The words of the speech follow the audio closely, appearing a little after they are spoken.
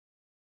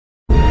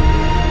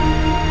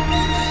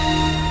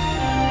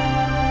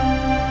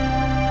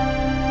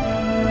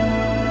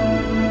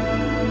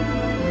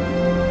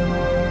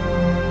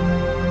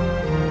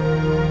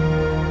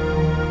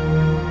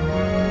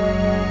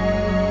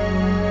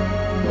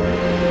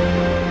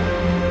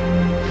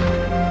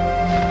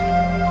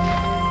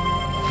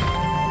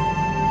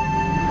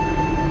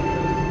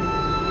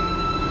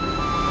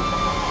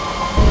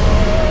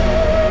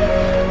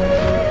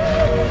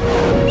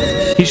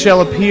He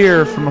shall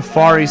appear from a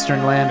far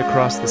eastern land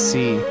across the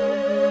sea.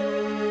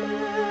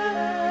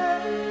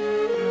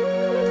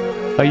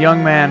 A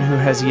young man who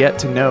has yet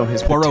to know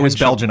his potential. Poirot is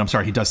Belgian. I'm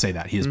sorry, he does say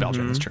that. He is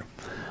Belgian, that's true.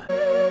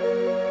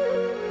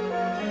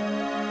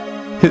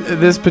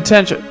 This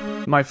potential...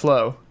 My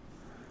flow.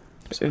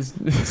 Is,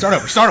 Start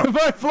over.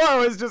 my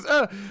flow is just...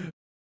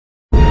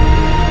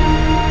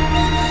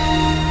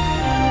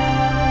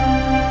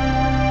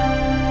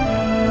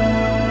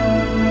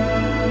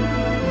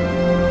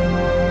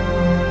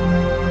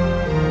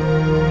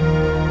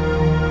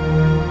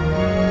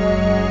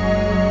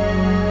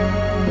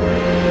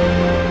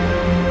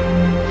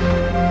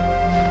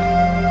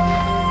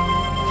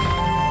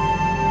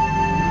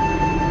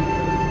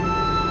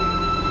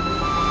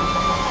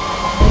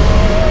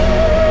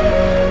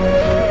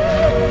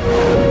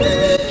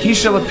 He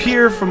shall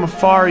appear from a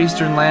far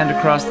eastern land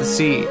across the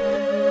sea.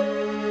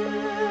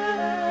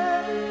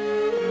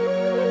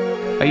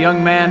 A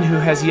young man who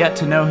has yet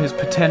to know his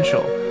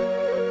potential.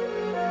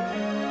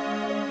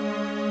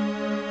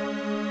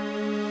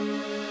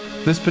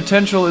 This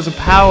potential is a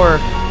power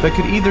that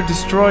could either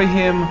destroy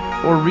him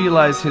or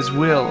realize his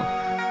will.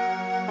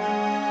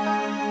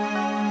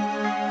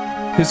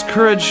 His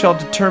courage shall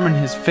determine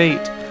his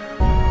fate.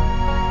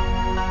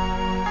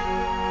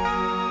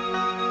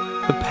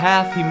 The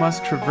path he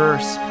must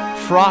traverse,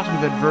 fraught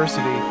with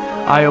adversity,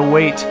 I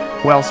await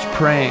whilst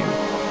praying,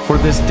 for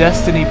this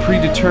destiny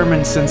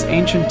predetermined since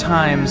ancient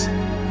times.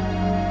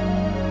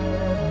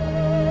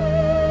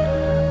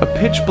 A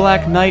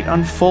pitch-black night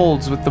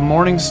unfolds with the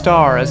morning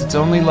star as its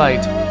only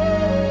light.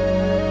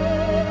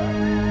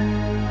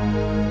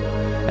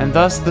 And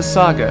thus the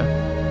saga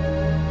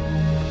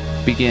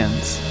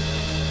begins.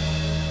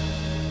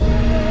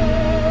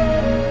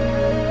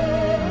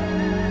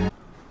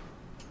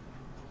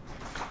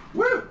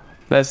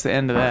 That's the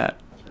end of that.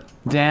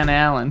 Dan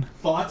Allen.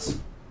 Thoughts?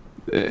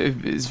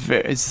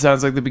 It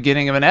sounds like the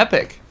beginning of an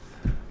epic.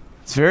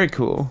 It's very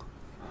cool.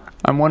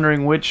 I'm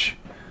wondering which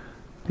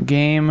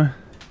game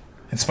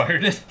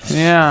inspired it?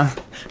 Yeah.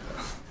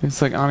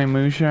 It's like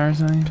Onimusha or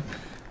something.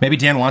 Maybe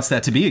Dan wants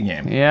that to be a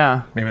game.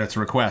 Yeah. Maybe that's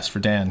a request for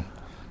Dan.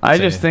 I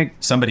just think...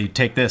 Somebody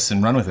take this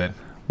and run with it.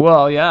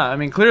 Well, yeah. I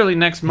mean, clearly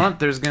next month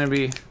there's going to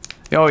be...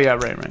 Oh, yeah,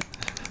 right.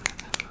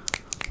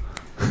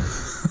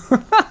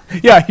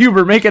 Yeah,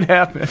 Huber, make it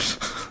happen.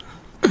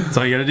 That's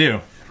all you gotta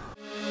do.